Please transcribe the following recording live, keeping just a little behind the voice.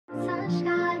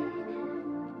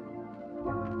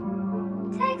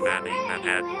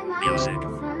TRELLYMNF music.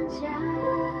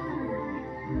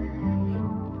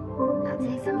 I'll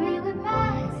take some rain with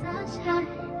my sunshine.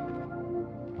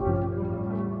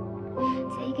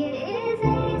 Take it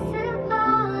easy,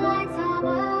 simple like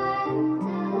summer.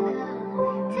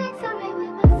 Take some rain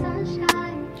with my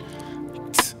sunshine.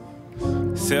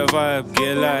 Set a vibe,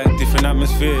 get light, different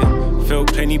atmosphere.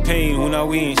 Felt plenty pain, all now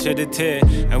we ain't shed a tear.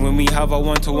 And when we have our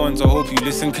one-to-ones, I hope you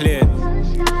listen clear.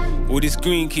 All this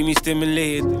green keep me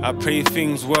stimulated. I pray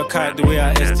things work out the way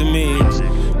I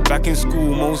estimated. Back in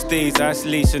school, most days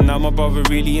isolation. Now my brother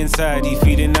really inside, he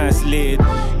feeling isolated.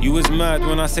 You was mad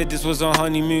when I said this was our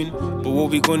honeymoon, but what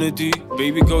we gonna do?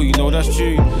 Baby girl, you know that's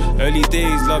true. Early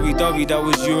days, lovey-dovey, that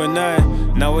was you and I.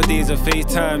 Nowadays a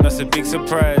FaceTime, that's a big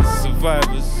surprise.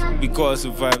 Survivors, we gotta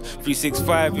survive.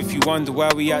 365 if you wonder why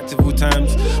we active all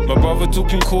times. My brother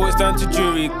talking court, it's down to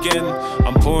jury again.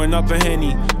 I'm pouring up a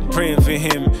Henny, praying for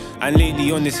him. And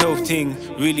lately on this health thing,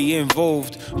 really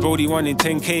involved. Brody running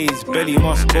 10Ks, belly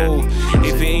must go.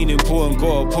 If it ain't important,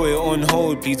 gotta put it on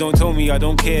hold. Please don't tell me I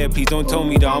don't care, please don't tell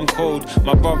me that I'm cold.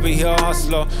 My brother here a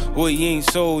hustler, what he ain't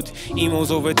sold.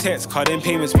 Emails over text, card and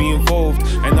payments be involved.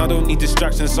 And I don't need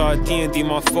distractions, so I D&D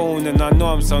my phone. And I know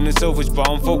I'm sounding selfish, but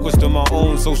I'm focused on my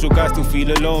own. Social guys still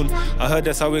feel alone. I heard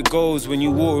that's how it goes when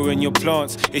you water in your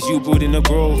plants. It's you building a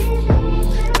grove.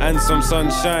 And some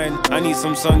sunshine, I need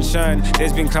some sunshine.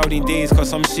 There's been cloudy days cause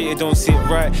some shit it don't sit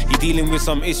right. He dealing with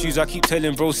some issues, I keep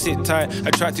telling bro sit tight.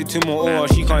 Attracted to my aura,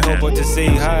 she can't help but to say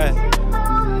hi.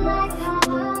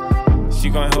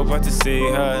 She can't help but to say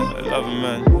hi, I love her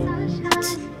man.